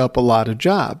take up a lot of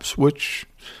jobs, which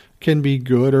can be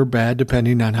good or bad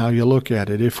depending on how you look at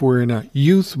it. If we're in a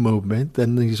youth movement,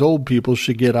 then these old people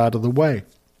should get out of the way.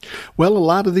 Well, a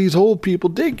lot of these old people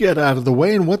did get out of the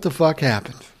way, and what the fuck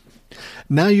happened?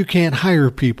 Now you can't hire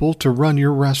people to run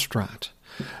your restaurant.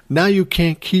 Now you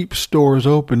can't keep stores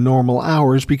open normal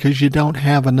hours because you don't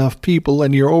have enough people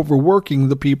and you're overworking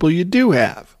the people you do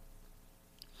have.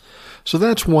 So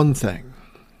that's one thing.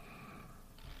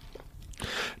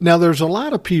 Now, there's a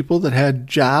lot of people that had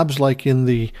jobs like in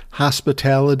the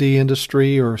hospitality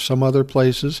industry or some other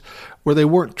places where they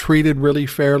weren't treated really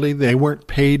fairly, they weren't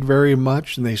paid very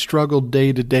much, and they struggled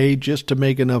day to day just to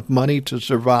make enough money to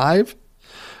survive.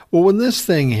 Well, when this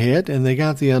thing hit and they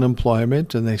got the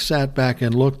unemployment and they sat back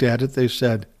and looked at it, they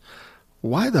said,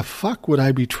 Why the fuck would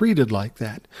I be treated like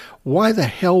that? Why the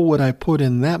hell would I put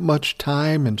in that much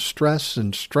time and stress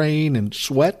and strain and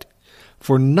sweat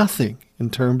for nothing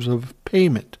in terms of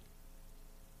payment?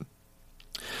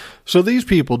 So these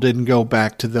people didn't go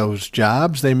back to those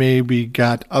jobs. They maybe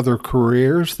got other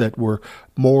careers that were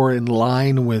more in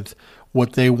line with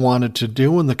what they wanted to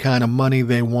do and the kind of money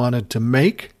they wanted to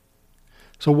make.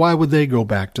 So why would they go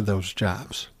back to those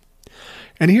jobs?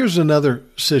 And here's another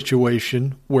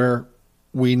situation where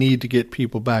we need to get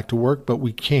people back to work, but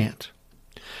we can't.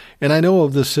 And I know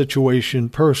of this situation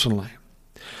personally.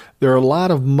 There are a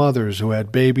lot of mothers who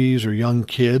had babies or young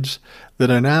kids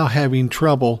that are now having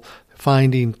trouble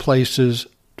finding places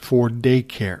for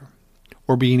daycare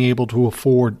or being able to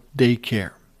afford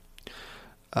daycare.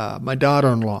 My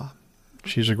daughter-in-law,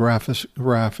 she's a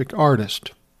graphic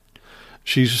artist.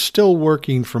 She's still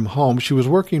working from home. She was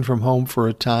working from home for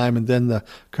a time, and then the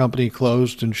company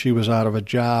closed and she was out of a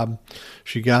job.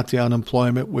 She got the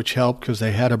unemployment, which helped because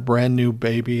they had a brand new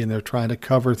baby and they're trying to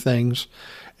cover things.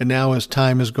 And now as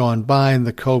time has gone by and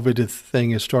the COVID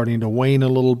thing is starting to wane a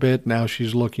little bit, now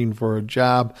she's looking for a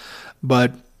job.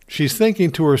 But she's thinking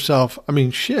to herself, I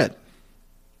mean, shit,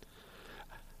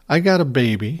 I got a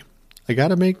baby. I got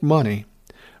to make money.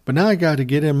 But now I got to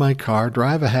get in my car,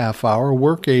 drive a half hour,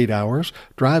 work 8 hours,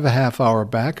 drive a half hour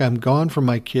back. I'm gone from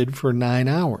my kid for 9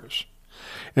 hours.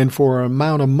 And for an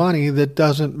amount of money that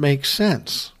doesn't make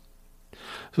sense.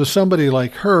 So somebody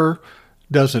like her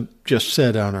doesn't just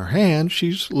sit on her hands.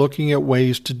 She's looking at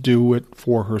ways to do it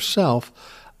for herself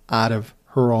out of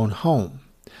her own home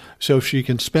so she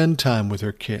can spend time with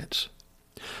her kids.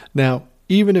 Now,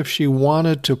 even if she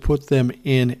wanted to put them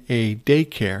in a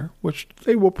daycare, which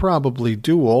they will probably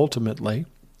do ultimately,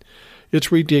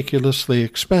 it's ridiculously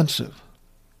expensive.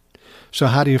 So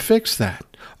how do you fix that?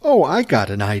 Oh, I got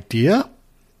an idea.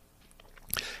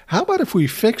 How about if we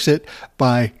fix it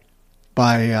by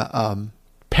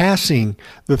passing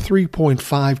the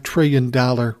 $3.5 trillion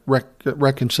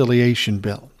reconciliation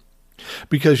bill?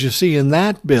 Because you see, in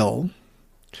that bill,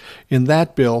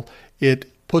 it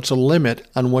puts a limit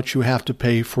on what you have to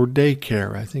pay for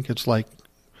daycare. I think it's like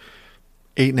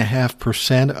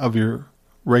 8.5% of your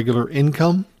regular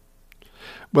income.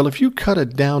 Well, if you cut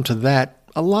it down to that,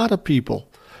 a lot of people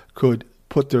could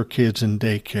put their kids in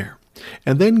daycare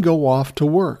and then go off to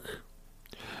work.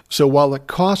 So while it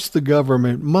costs the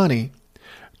government money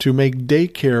to make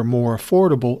daycare more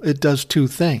affordable, it does two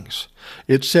things.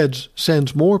 It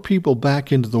sends more people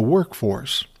back into the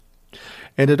workforce,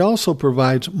 and it also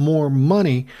provides more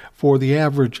money for the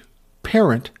average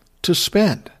parent to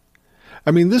spend.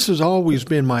 I mean, this has always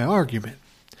been my argument.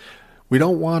 We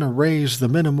don't want to raise the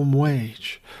minimum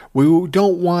wage. We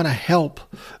don't want to help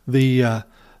the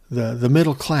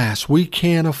middle class. We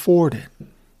can't afford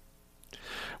it.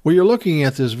 Well, you're looking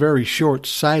at this very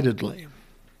short-sightedly.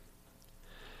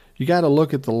 You got to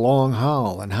look at the long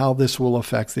haul and how this will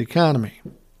affect the economy.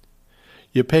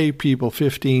 You pay people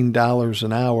 $15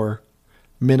 an hour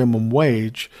minimum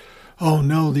wage. Oh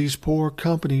no, these poor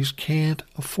companies can't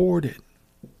afford it.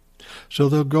 So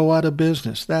they'll go out of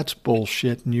business. That's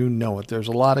bullshit, and you know it. There's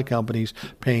a lot of companies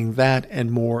paying that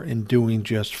and more and doing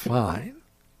just fine.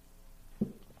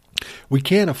 We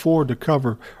can't afford to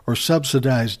cover or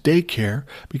subsidize daycare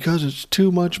because it's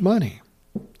too much money.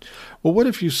 Well, what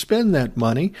if you spend that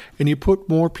money and you put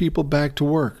more people back to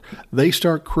work? They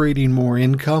start creating more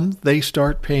income. They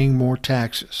start paying more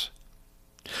taxes.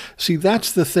 See,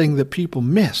 that's the thing that people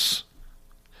miss.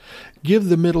 Give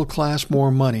the middle class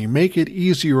more money. Make it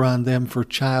easier on them for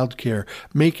child care.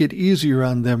 Make it easier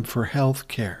on them for health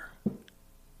care.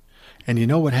 And you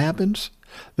know what happens?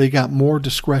 They got more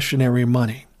discretionary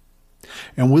money.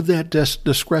 And with that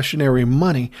discretionary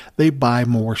money, they buy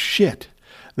more shit.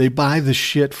 They buy the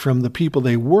shit from the people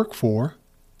they work for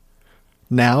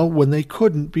now when they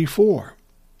couldn't before.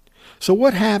 So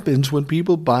what happens when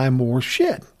people buy more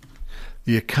shit?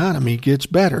 The economy gets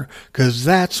better because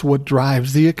that's what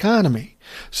drives the economy.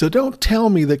 So don't tell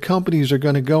me that companies are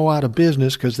going to go out of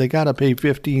business because they got to pay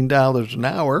 $15 an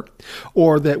hour,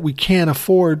 or that we can't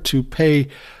afford to pay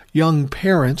young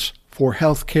parents for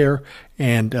health care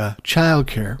and child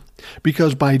care,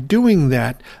 because by doing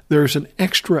that, there's an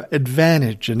extra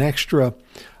advantage, an extra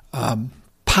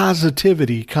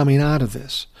positivity coming out of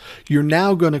this. You're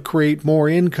now going to create more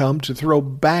income to throw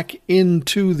back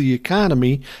into the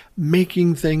economy,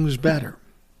 making things better.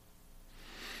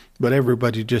 But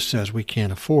everybody just says we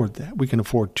can't afford that. We can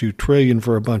afford $2 trillion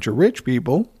for a bunch of rich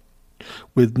people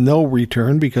with no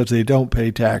return because they don't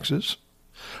pay taxes.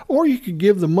 Or you could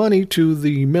give the money to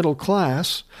the middle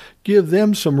class, give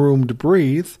them some room to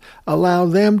breathe, allow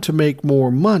them to make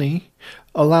more money,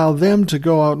 allow them to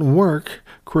go out and work,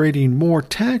 creating more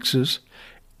taxes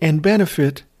and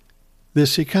benefit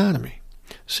this economy.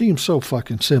 Seems so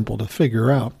fucking simple to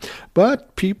figure out,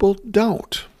 but people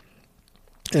don't.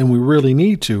 And we really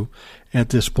need to at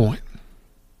this point.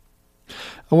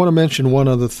 I want to mention one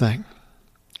other thing.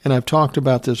 And I've talked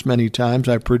about this many times.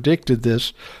 I predicted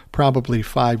this probably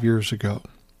 5 years ago.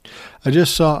 I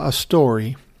just saw a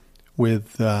story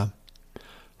with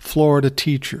Florida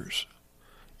teachers.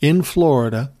 In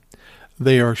Florida,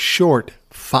 they are short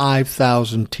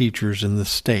 5,000 teachers in the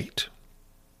state.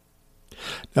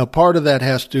 Now, part of that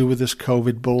has to do with this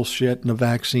COVID bullshit and the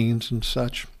vaccines and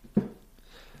such.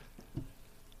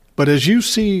 But as you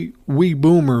see we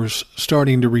boomers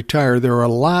starting to retire, there are a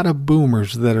lot of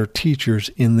boomers that are teachers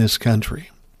in this country.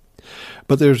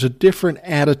 But there's a different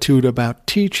attitude about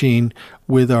teaching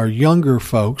with our younger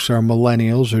folks, our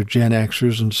millennials or Gen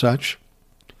Xers and such.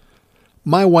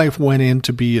 My wife went in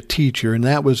to be a teacher, and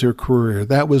that was her career.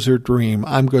 That was her dream.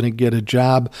 I'm going to get a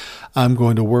job. I'm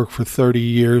going to work for 30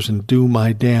 years and do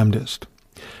my damnedest.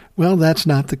 Well, that's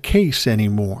not the case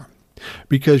anymore.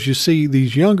 Because you see,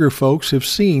 these younger folks have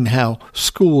seen how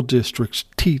school districts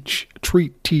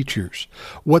treat teachers,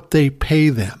 what they pay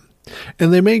them.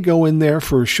 And they may go in there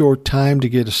for a short time to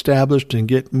get established and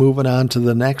get moving on to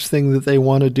the next thing that they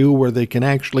want to do where they can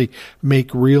actually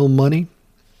make real money.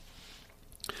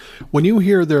 When you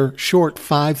hear they're short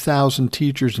 5,000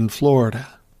 teachers in Florida,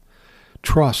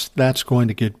 trust that's going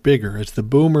to get bigger. As the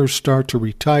boomers start to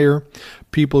retire,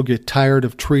 people get tired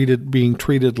of being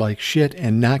treated like shit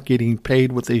and not getting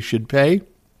paid what they should pay.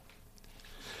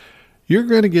 You're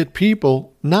going to get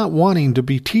people not wanting to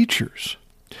be teachers.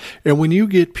 And when you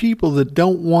get people that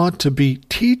don't want to be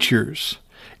teachers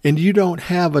and you don't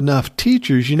have enough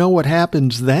teachers, you know what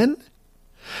happens then?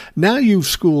 Now you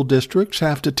school districts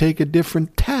have to take a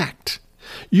different tact.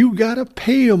 You got to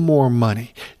pay them more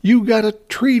money. You got to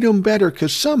treat them better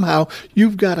because somehow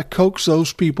you've got to coax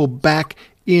those people back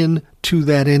into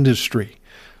that industry.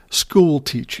 School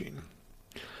teaching.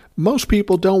 Most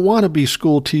people don't want to be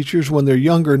school teachers when they're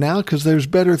younger now because there's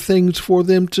better things for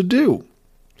them to do.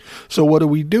 So what do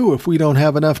we do if we don't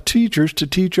have enough teachers to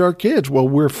teach our kids? Well,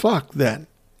 we're fucked then.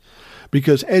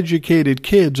 Because educated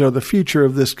kids are the future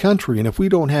of this country, and if we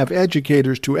don't have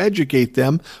educators to educate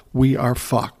them, we are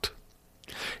fucked.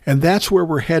 And that's where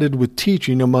we're headed with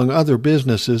teaching, among other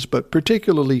businesses, but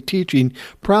particularly teaching,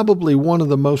 probably one of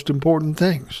the most important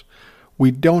things.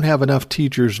 We don't have enough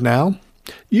teachers now.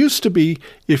 Used to be,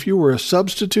 if you were a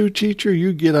substitute teacher,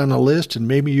 you get on a list and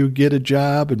maybe you get a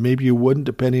job and maybe you wouldn't,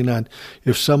 depending on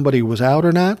if somebody was out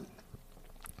or not.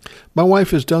 My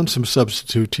wife has done some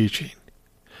substitute teaching.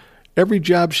 Every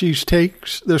job she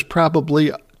takes, there's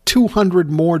probably 200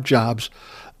 more jobs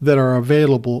that are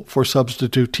available for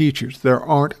substitute teachers. There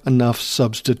aren't enough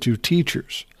substitute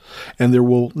teachers, and there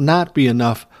will not be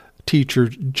enough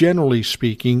teachers, generally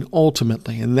speaking,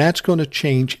 ultimately, and that's going to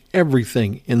change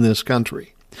everything in this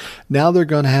country. Now they're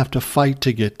going to have to fight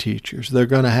to get teachers. They're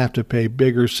going to have to pay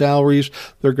bigger salaries.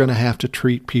 They're going to have to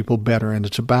treat people better, and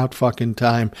it's about fucking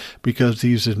time because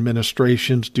these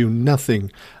administrations do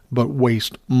nothing but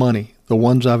waste money, the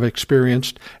ones I've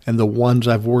experienced and the ones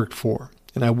I've worked for.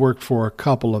 And I worked for a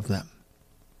couple of them.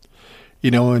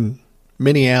 You know, in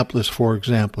Minneapolis, for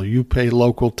example, you pay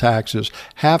local taxes.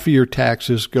 Half of your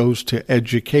taxes goes to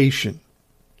education.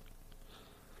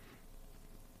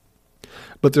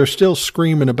 But they're still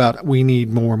screaming about, we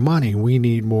need more money, we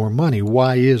need more money.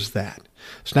 Why is that?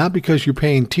 It's not because you're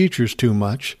paying teachers too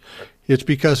much. It's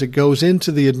because it goes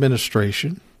into the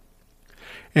administration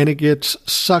and it gets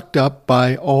sucked up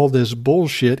by all this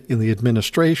bullshit in the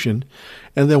administration,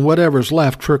 and then whatever's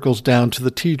left trickles down to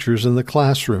the teachers in the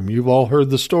classroom. You've all heard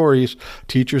the stories.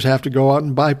 Teachers have to go out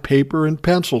and buy paper and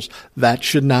pencils. That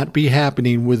should not be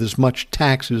happening with as much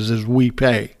taxes as we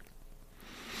pay.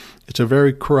 It's a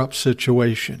very corrupt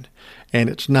situation, and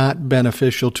it's not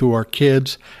beneficial to our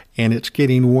kids, and it's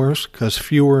getting worse because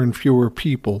fewer and fewer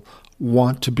people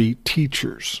want to be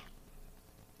teachers.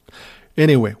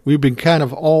 Anyway, we've been kind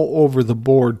of all over the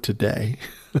board today.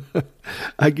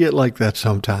 I get like that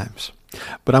sometimes.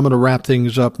 But I'm going to wrap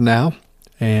things up now.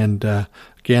 And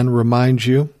again, remind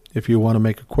you, if you want to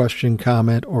make a question,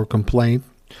 comment, or complaint,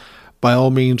 by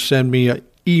all means, send me an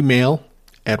email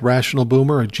at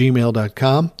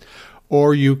rationalboomer@gmail.com.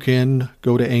 Or you can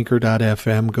go to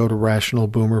anchor.fm, go to Rational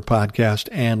Boomer Podcast,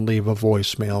 and leave a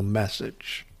voicemail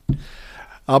message.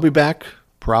 I'll be back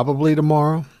probably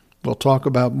tomorrow. We'll talk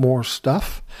about more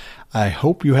stuff. I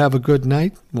hope you have a good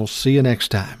night. We'll see you next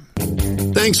time.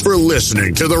 Thanks for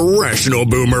listening to the Rational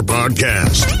Boomer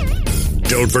Podcast.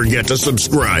 Don't forget to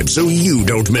subscribe so you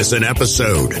don't miss an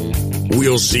episode.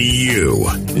 We'll see you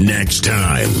next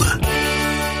time.